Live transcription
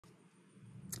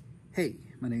Hey,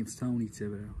 my name's Tony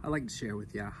Thibodeau. I'd like to share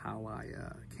with you how I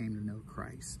came to know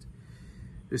Christ.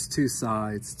 There's two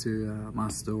sides to my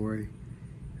story.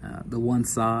 The one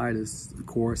side is, of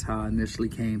course, how I initially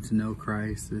came to know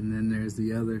Christ, and then there's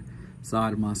the other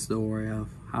side of my story of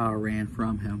how I ran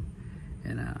from Him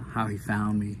and how He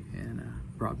found me and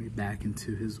brought me back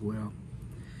into His will.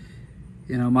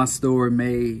 You know, my story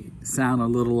may sound a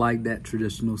little like that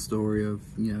traditional story of,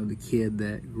 you know, the kid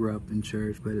that grew up in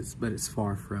church, but it's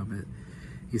far from it.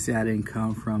 You see, I didn't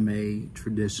come from a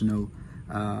traditional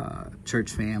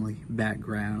church family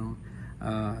background.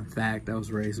 In fact, I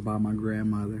was raised by my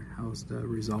grandmother. I was the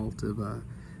result of a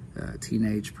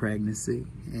teenage pregnancy,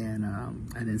 and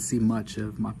I didn't see much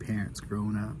of my parents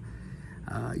growing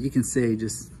up. You can say it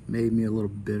just made me a little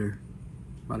bitter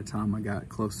by the time I got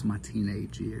close to my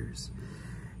teenage years.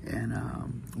 And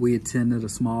we attended a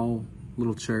small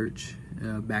little church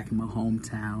back in my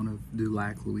hometown of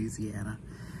Dulac, Louisiana.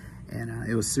 And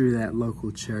it was through that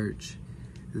local church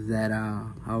that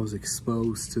I was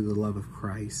exposed to the love of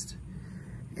Christ.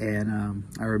 And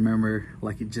I remember,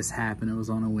 like it just happened, it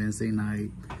was on a Wednesday night,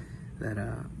 that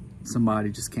somebody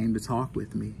just came to talk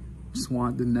with me. Just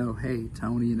wanted to know, hey,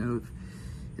 Tony, you know,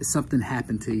 if something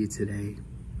happened to you today,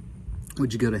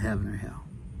 would you go to heaven or hell?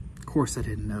 Of course, I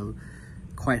didn't know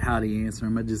quite how to answer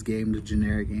him. I just gave him the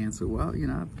generic answer. Well, you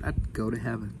know, I'd go to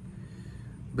heaven.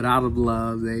 But out of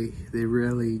love, they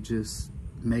really just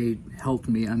helped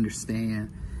me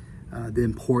understand the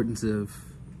importance of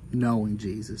knowing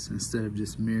Jesus instead of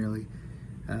just merely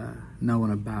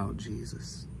knowing about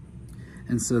Jesus.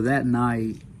 And so that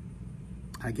night,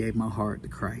 I gave my heart to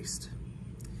Christ.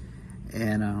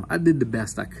 And I did the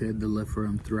best I could to live for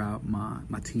Him throughout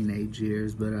my teenage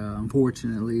years. But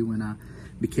unfortunately, when I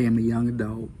became a young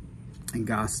adult and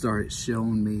God started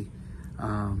showing me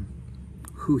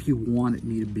who He wanted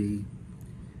me to be,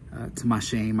 to my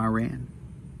shame, I ran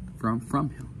from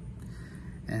Him.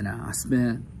 And I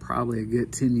spent probably a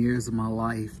good 10 years of my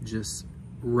life just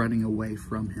running away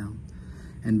from Him.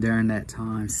 And during that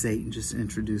time, Satan just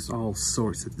introduced all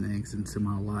sorts of things into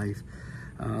my life.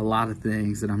 A lot of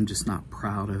things that I'm just not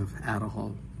proud of at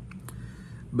all.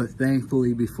 But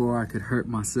thankfully, before I could hurt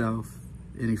myself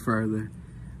any further,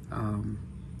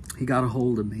 He got a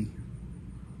hold of me.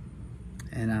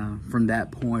 And from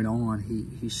that point on,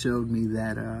 he showed me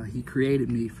that He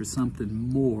created me for something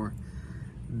more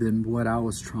than what I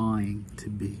was trying to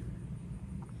be.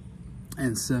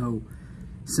 And so,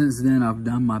 since then, I've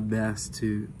done my best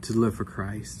to live for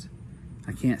Christ.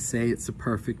 I can't say it's a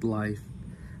perfect life.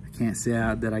 I can't say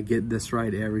that I get this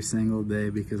right every single day,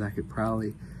 because I could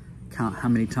probably count how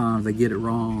many times I get it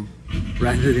wrong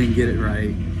rather than get it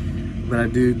right. But I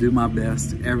do my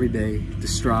best every day to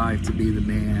strive to be the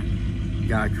man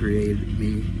God created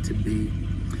me to be.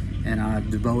 And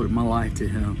I've devoted my life to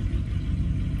Him.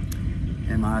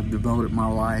 And I've devoted my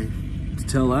life to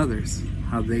tell others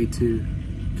how they too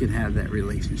can have that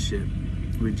relationship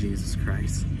with Jesus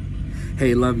Christ.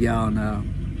 Hey, love y'all, and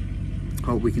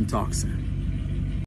hope we can talk soon.